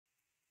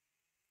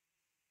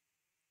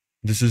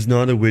This is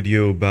not a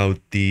video about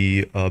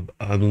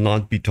I will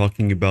not be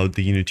talking about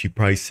the Unity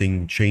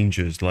pricing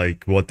changes,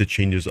 like what the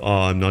changes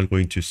are. I'm not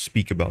going to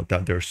speak about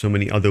that. There are so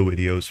many other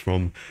videos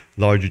from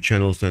larger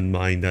channels than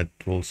mine that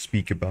will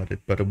speak about it.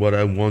 But what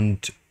I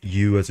want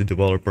you as a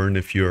developer, and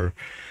if you're,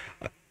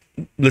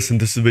 listen,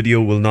 this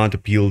video will not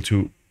appeal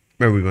to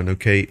everyone,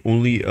 okay?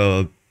 Only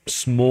a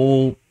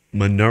small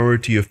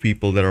minority of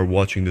people that are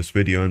watching this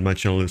video, and my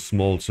channel is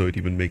small, so it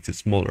even makes it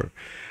smaller.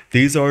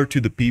 These are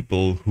to the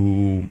people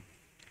who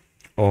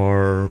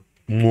are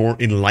more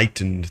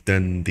enlightened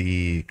than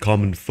the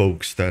common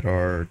folks that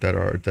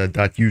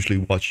usually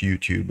watch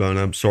YouTube, and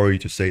I'm sorry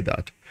to say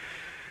that.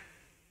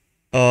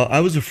 I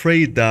was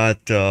afraid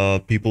that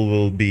people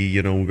will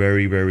be,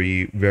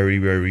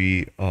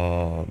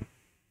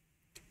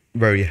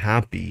 very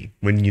happy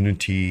when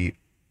Unity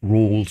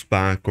rolls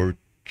back or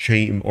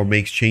change or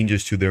makes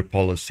changes to their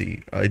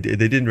policy. They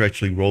didn't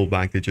actually roll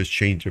back; they just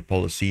changed their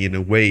policy in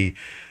a way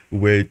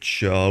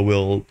which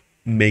will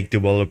make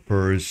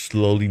developers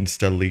slowly and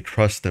steadily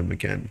trust them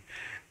again.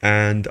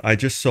 And I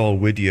just saw a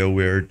video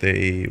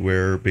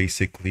where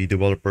basically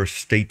developers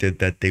stated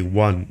that they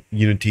won.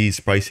 Unity's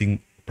pricing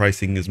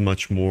is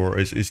much more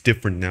is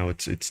different now.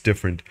 It's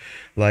different.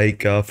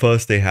 Like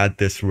first they had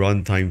this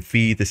runtime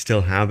fee. They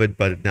still have it,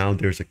 but now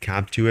there's a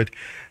cap to it,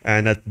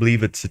 and I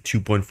believe it's a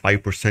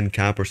 2.5%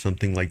 cap or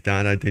something like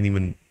that. I didn't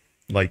even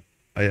like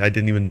I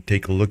didn't even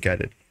take a look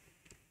at it.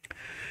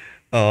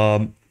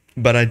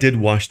 But I did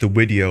watch the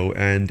video,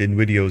 and in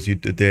videos,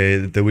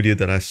 the video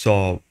that I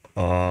saw,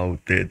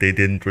 they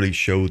didn't really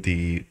show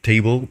the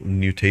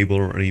new table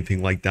or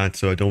anything like that,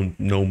 so I don't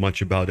know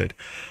much about it.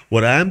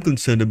 What I am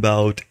concerned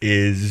about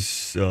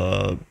is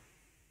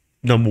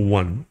number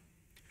one,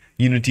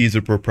 Unity is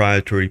a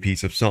proprietary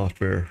piece of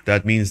software.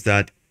 That means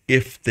that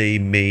if they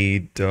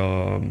made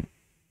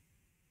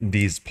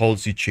these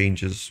policy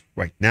changes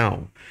right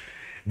now,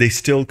 they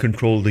still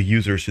control the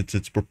users.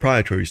 It's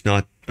proprietary.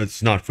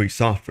 It's not free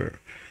software.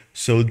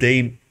 So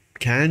they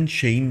can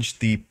change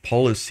the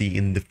policy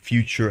in the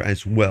future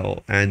as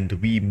well, and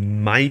we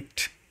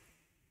might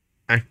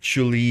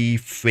actually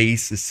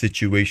face a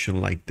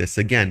situation like this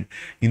again.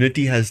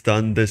 Unity has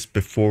done this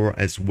before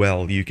as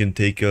well. You can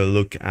take a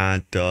look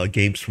at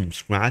Games from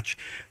Scratch.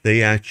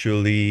 They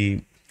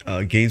actually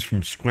Games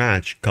from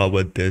Scratch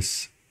covered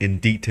this in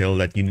detail,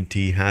 that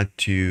Unity had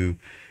to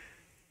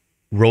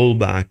roll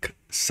back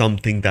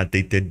something that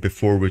they did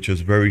before, which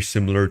was very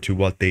similar to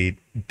what they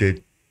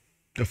did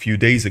a few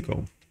days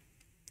ago.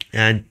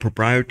 And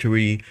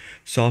proprietary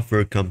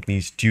software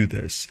companies do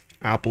this.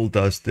 Apple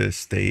does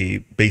this. They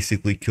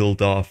basically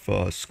killed off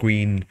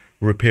screen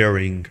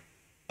repairing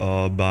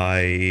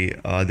by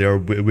there are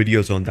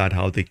videos on that,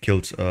 how they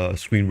killed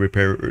screen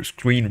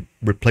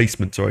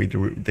replacement. Sorry,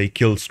 they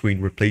killed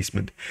screen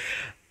replacement.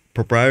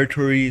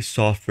 Proprietary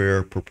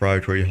software,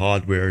 proprietary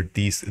hardware,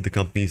 the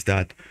companies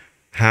that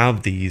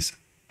have these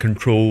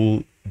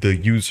control the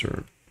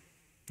user.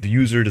 The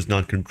user does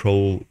not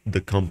control the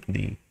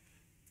company,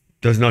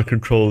 does not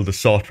control the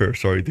software.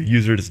 Sorry, the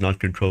user does not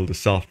control the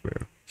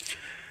software.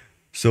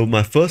 So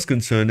my first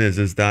concern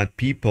is that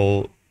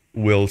people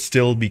will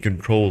still be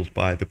controlled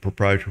by the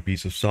proprietary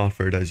piece of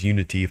software as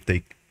Unity if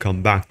they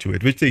come back to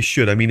it, which they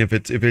should. I mean, if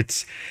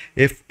it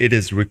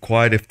is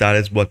required, if that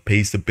is what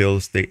pays the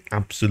bills, they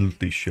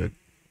absolutely should.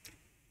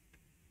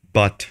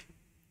 But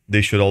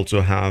they should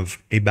also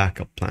have a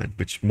backup plan,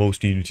 which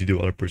most Unity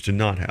developers do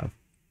not have.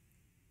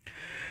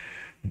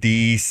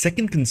 The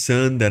second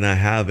concern that I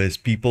have is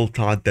people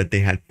thought that they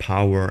had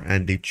power,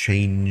 and they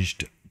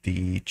changed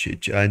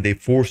and they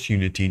forced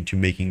Unity into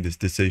making this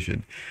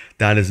decision.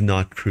 That is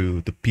not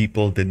true. The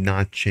people did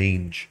not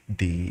change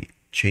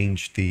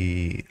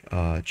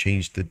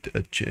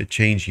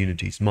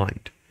Unity's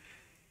mind.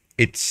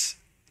 It's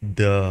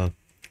the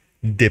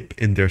dip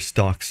in their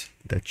stocks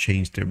that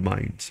changed their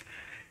minds.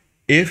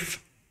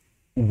 If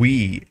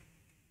we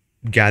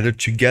gathered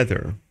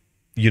together,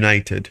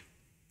 united,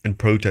 and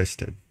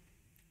protested,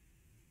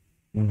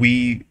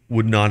 we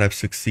would not have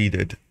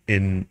succeeded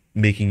in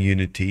making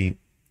Unity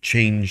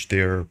change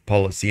their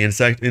policy. And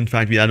in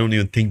fact, I don't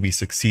even think we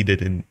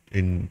succeeded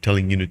in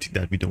telling Unity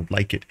that we don't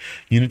like it.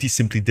 Unity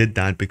simply did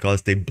that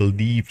because they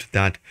believed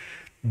that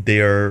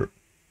their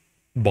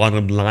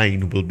bottom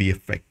line will be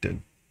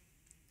affected.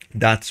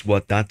 That's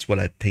what I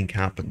think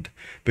happened,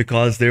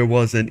 because there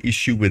was an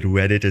issue with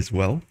Reddit as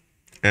well,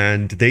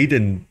 and they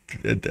didn't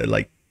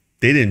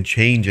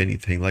change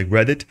anything. Like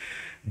Reddit,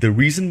 the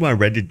reason why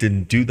Reddit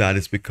didn't do that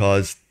is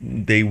because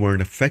they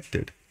weren't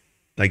affected.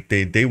 Like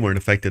they weren't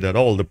affected at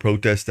all. The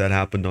protests that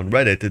happened on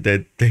Reddit,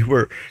 that they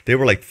were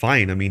like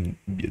fine. I mean,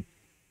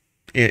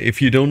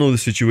 if you don't know the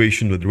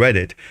situation with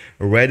Reddit,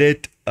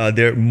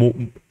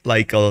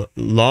 like a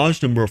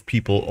large number of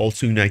people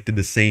also united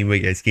the same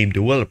way as game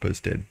developers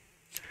did.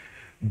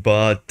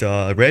 But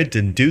Reddit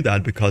didn't do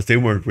that because they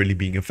weren't really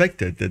being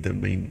affected. I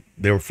mean,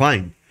 they were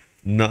fine.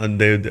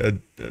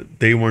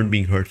 They weren't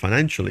being hurt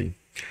financially.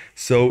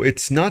 So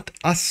it's not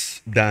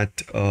us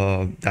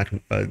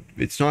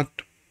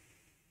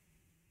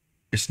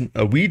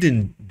we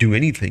didn't do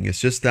anything.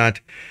 It's just that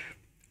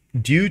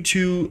due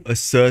to a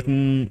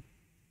certain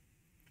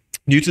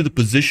due to the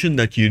position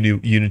that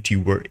Unity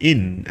were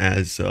in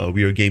as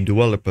we are game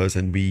developers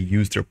and we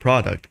use their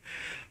product,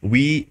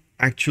 we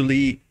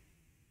actually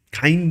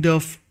kind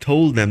of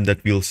told them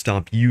that we'll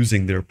stop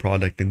using their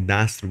product, and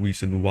that's the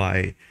reason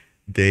why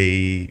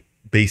they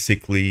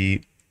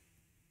basically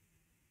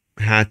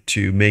had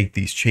to make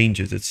these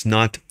changes. It's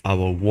not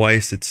our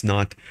voice, it's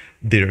not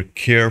their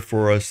care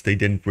for us. They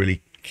didn't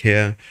really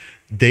care.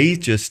 They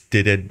just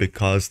did it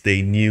because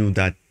they knew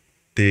that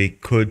they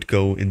could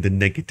go in the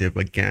negative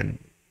again.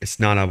 It's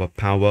not our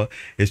power.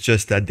 It's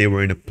just that they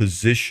were in a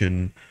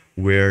position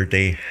where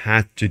they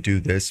had to do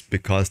this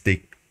because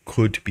they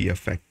could be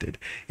affected.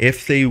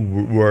 If they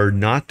were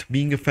not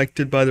being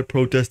affected by the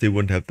protest, they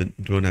wouldn't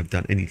have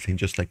done anything.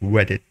 Just like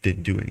Reddit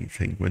didn't do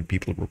anything when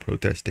people were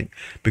protesting,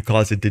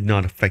 because it did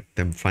not affect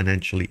them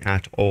financially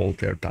at all.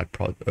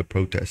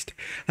 Protest.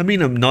 I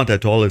mean, not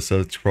at all. It's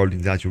probably an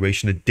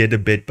exaggeration. It did a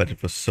bit, but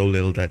it was so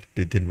little that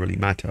it didn't really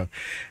matter.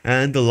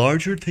 And the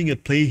larger thing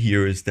at play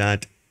here is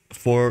that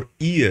for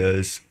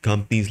years,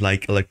 companies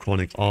like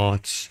Electronic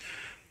Arts,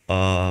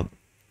 I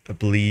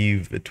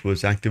believe it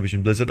was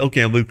Activision Blizzard.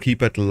 Okay, I will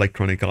keep it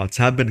Electronic Arts.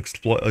 Have been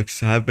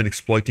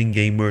exploiting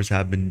gamers.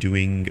 Have been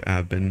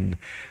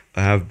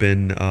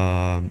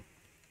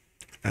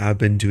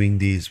doing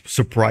these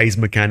surprise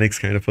mechanics,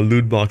 kind of for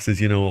loot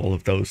boxes. All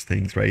of those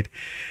things, right?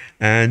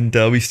 And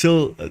we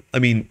still, I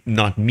mean,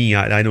 not me.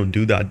 I don't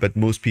do that, but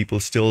most people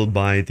still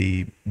buy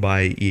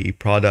EA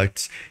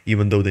products,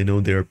 even though they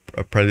know they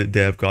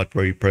have got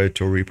very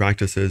predatory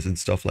practices and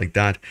stuff like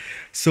that.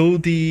 So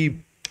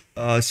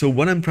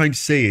what I'm trying to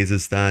say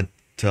is that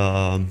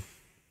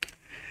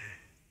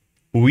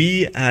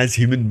we as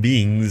human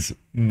beings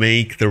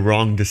make the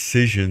wrong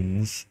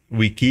decisions.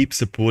 We keep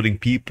supporting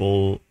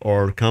people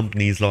or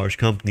companies, large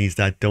companies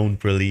that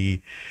don't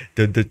really,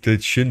 that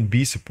shouldn't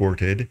be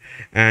supported.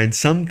 And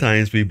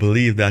sometimes we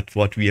believe that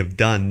what we have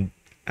done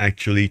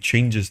actually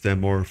changes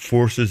them or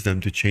forces them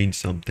to change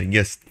something.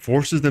 Yes,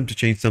 forces them to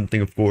change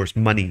something, of course,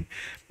 money.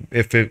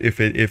 If it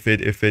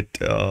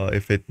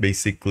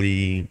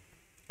basically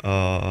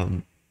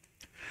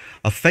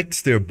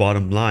affects their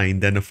bottom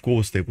line, then of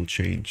course they will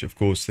change. Of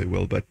course they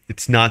will. But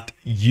it's not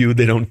you.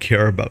 They don't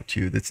care about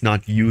you. It's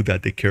not you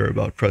that they care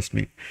about. Trust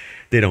me,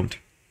 they don't.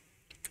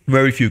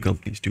 Very few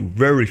companies do.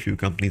 Very few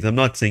companies. I'm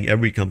not saying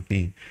every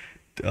company,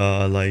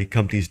 like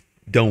companies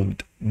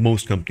don't.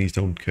 Most companies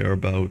don't care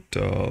about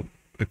the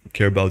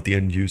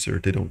end user.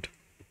 They don't.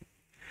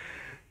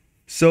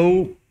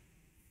 So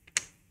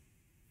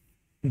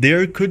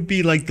there could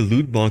be like the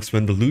loot box.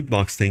 When the loot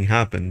box thing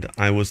happened,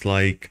 I was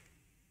like,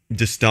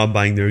 just stop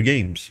buying their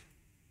games.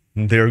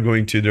 They're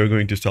going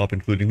to stop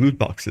including loot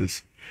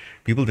boxes.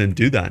 People didn't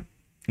do that.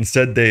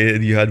 Instead,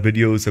 you had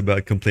videos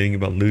about complaining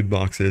about loot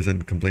boxes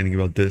and complaining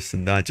about this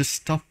and that. Just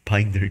stop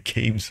buying their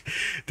games.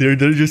 They'll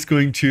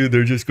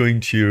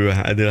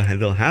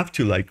have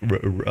to like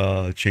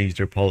change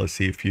their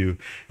policy if you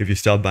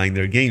stop buying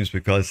their games,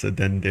 because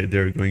then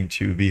they're going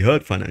to be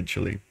hurt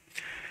financially.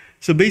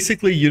 So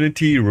basically,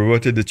 Unity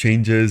reverted the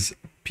changes.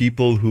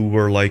 People who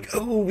were like,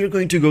 oh, we're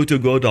going to go to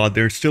Godot,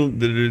 they're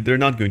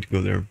not going to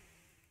go there.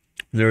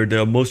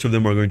 Most of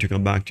them are going to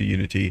come back to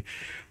Unity.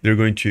 They're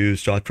going to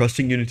start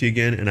trusting Unity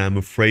again, and I'm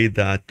afraid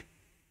that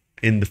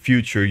in the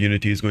future,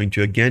 Unity is going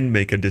to again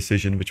make a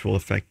decision which will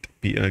affect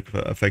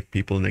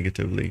people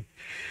negatively.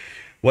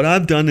 What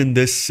I've done what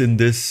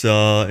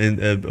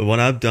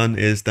I've done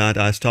is that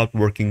I stopped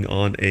working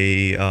on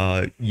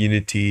a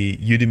Unity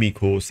Udemy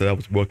course that I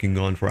was working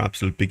on for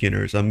absolute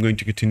beginners. I'm going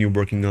to continue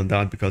working on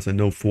that because I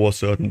know for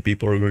certain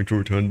people are going to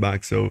return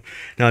back. So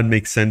now it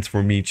makes sense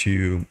for me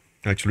to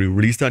actually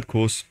release that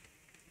course.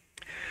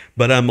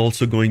 But I'm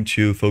also going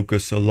to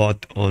focus a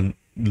lot on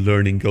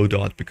learning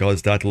Godot,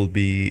 because I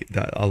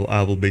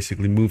will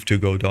basically move to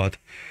Godot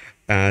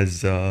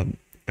as a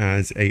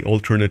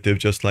alternative.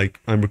 Just like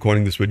I'm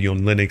recording this video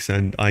on Linux,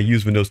 and I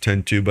use Windows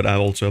 10 too, but I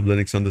also have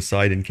Linux on the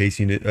side in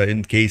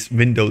case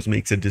Windows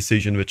makes a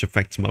decision which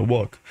affects my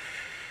work.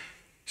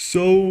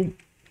 So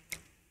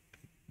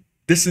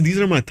these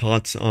are my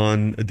thoughts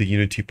on the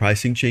Unity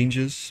pricing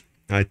changes.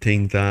 I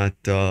think that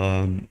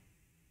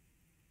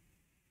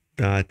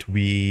that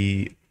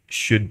we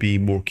should be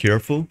more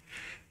careful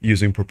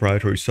using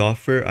proprietary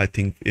software. I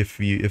think if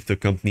the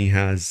company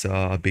has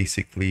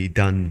basically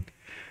done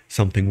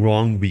something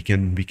wrong, we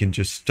can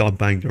just stop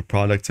buying their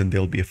products and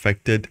they'll be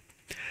affected,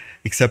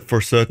 except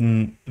for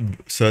certain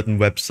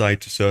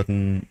websites,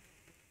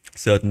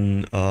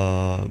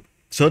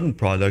 certain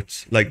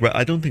products. Like,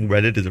 I don't think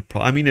Reddit is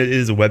I mean, it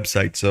is a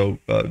website, so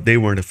they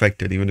weren't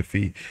affected. Even if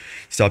we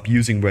stop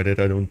using Reddit,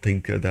 I don't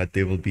think that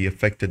they will be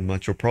affected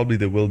much, or probably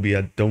they will be.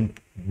 I don't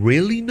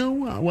really know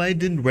why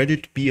didn't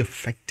Reddit be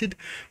affected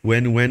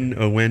when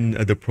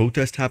the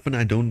protest happened.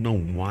 I don't know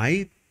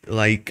why.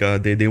 Like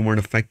they weren't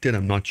affected.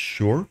 I'm not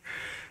sure.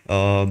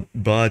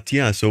 But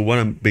yeah, so what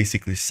I'm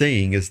basically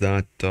saying is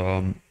that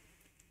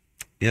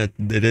yeah,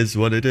 it is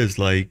what it is.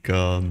 Like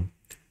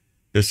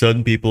There's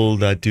certain people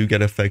that do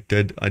get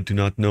affected. I do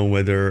not know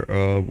whether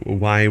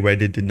why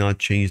Reddit did not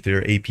change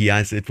their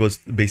APIs. It was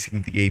basically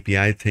the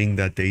API thing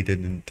that they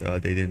didn't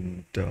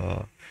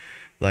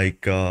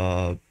like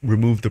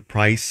remove the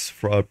price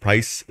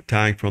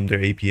tag from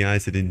their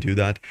APIs. They didn't do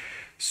that,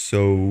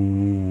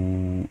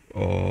 so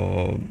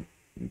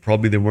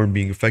probably they weren't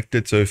being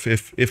affected. So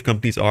if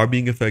companies are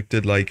being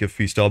affected, like if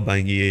we stop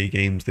buying EA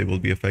games, they will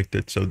be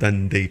affected. So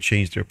then they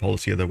change their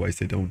policy. Otherwise,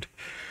 they don't.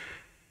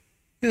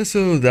 Yeah,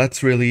 so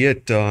that's really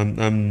it.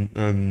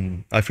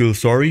 I feel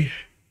sorry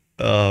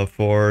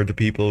for the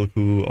people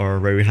who are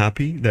very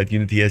happy that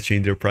Unity has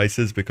changed their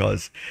prices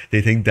because they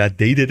think that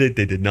they did it.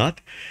 They did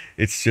not.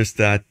 It's just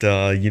that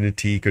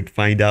Unity could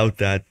found out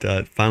that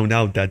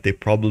they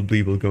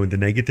probably will go into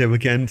negative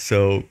again.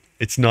 So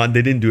it's not,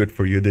 they didn't do it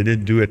for you. They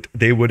didn't do it.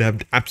 They would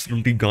have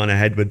absolutely gone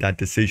ahead with that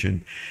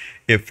decision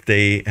if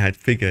they had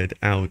figured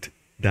out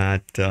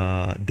that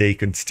they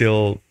can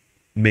still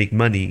make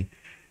money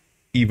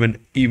even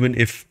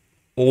if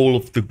all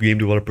of the game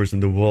developers in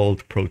the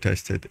world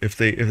protested, if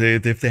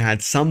they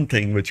had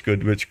something which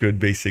could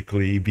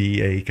basically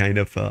be a kind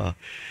of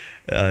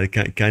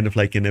kind of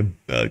like in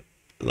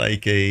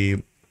like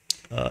a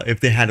if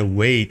they had a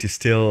way to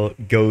still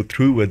go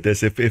through with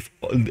this, if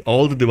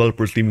all the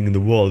developers leaving in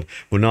the world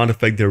would not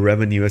affect their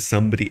revenue, as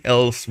somebody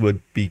else would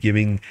be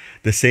giving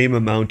the same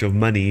amount of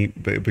money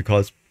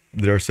because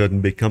there are certain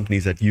big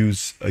companies that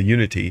use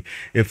Unity,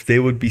 if they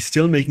would be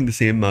still making the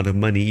same amount of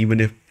money, even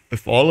if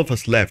all of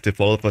us left,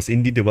 if all of us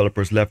indie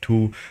developers left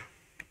who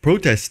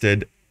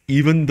protested,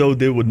 even though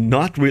they would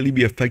not really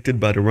be affected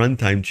by the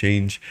runtime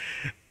change,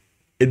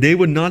 they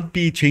would not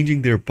be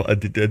changing they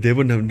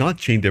would have not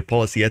changed their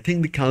policy. I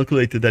think they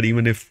calculated that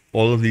even if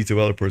all of these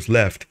developers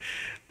left,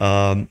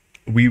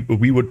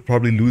 we would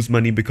probably lose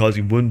money because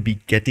we wouldn't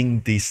be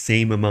getting the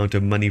same amount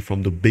of money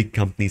from the big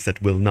companies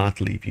that will not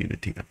leave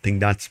Unity. I think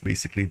that's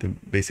basically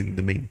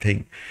the main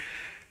thing.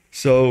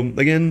 So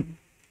again,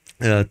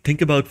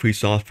 think about free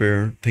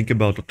software, think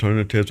about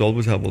alternatives,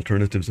 always have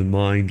alternatives in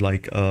mind.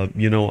 Like, I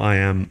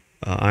am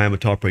a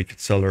top rated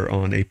seller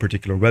on a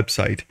particular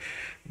website,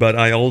 but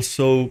I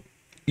also,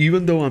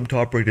 even though I'm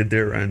top rated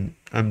there and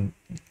I'm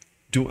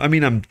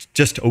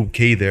just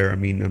okay there. I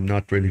mean, I'm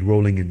not really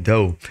rolling in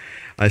dough.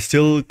 I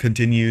still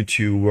continue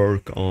to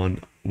work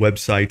on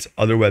websites,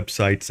 other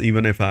websites.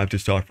 Even if I have to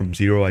start from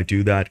zero, I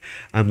do that.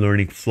 I'm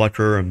learning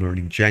Flutter, I'm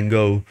learning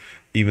Django.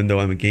 Even though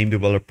I'm a game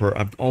developer,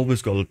 I've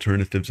always got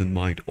alternatives in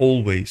mind.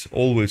 Always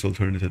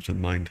alternatives in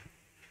mind.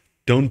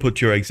 Don't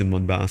put your eggs in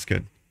one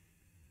basket.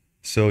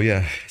 So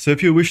yeah, so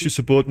if you wish to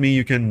support me,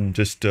 you can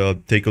just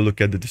take a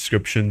look at the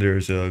description.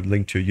 There's a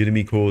link to a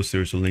Udemy course.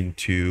 There's a link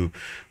to,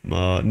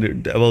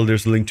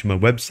 there's a link to my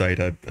website.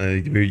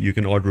 Where you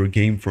can order a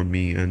game from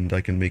me, and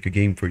I can make a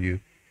game for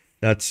you.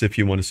 That's if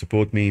you want to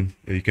support me.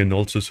 You can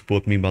also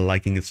support me by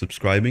liking and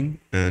subscribing.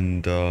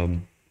 And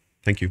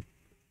thank you.